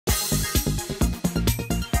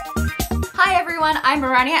everyone, I'm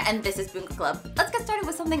Mirania and this is BUNKA CLUB. Let's get started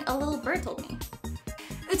with something a little bird told me.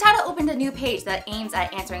 Utada opened a new page that aims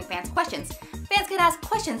at answering fans' questions. Fans can ask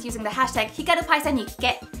questions using the hashtag PAISEN,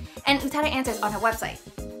 and Utada answers on her website.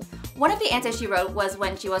 One of the answers she wrote was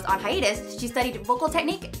when she was on hiatus, she studied vocal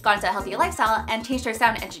technique, got into a healthier lifestyle, and changed her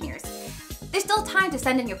sound engineers. There's still time to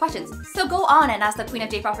send in your questions, so go on and ask the Queen of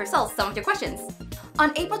J-pop herself some of your questions.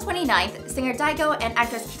 On April 29th, singer DAIGO and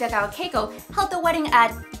actress Kitagawa Keiko held the wedding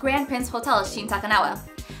at Grand Prince Hotel Shin-Takanawa.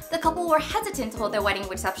 The couple were hesitant to hold their wedding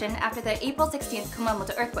reception after the April 16th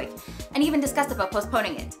Kumamoto earthquake, and even discussed about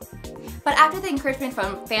postponing it. But after the encouragement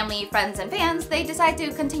from family, friends, and fans, they decided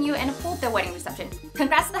to continue and hold their wedding reception.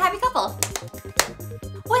 Congrats to the happy couple!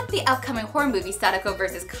 With the upcoming horror movie Sadako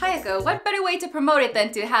vs. Kayako, what better way to promote it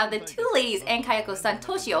than to have the two ladies and Kayako's son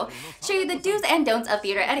Toshio show you the do's and don'ts of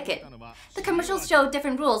theater etiquette. The commercials show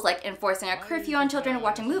different rules like enforcing a curfew on children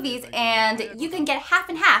watching movies, and you can get half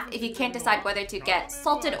and half if you can't decide whether to get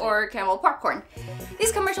salted or caramel popcorn.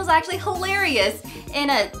 These commercials are actually hilarious in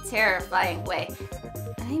a terrifying way.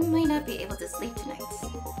 I might not be able to sleep tonight.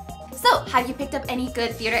 So, have you picked up any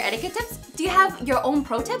good theater etiquette tips? Do you have your own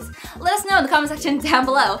pro tips? Let us know in the comment section down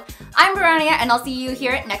below. I'm Mirania and I'll see you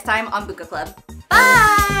here next time on BUNKA CLUB.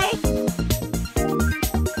 Bye!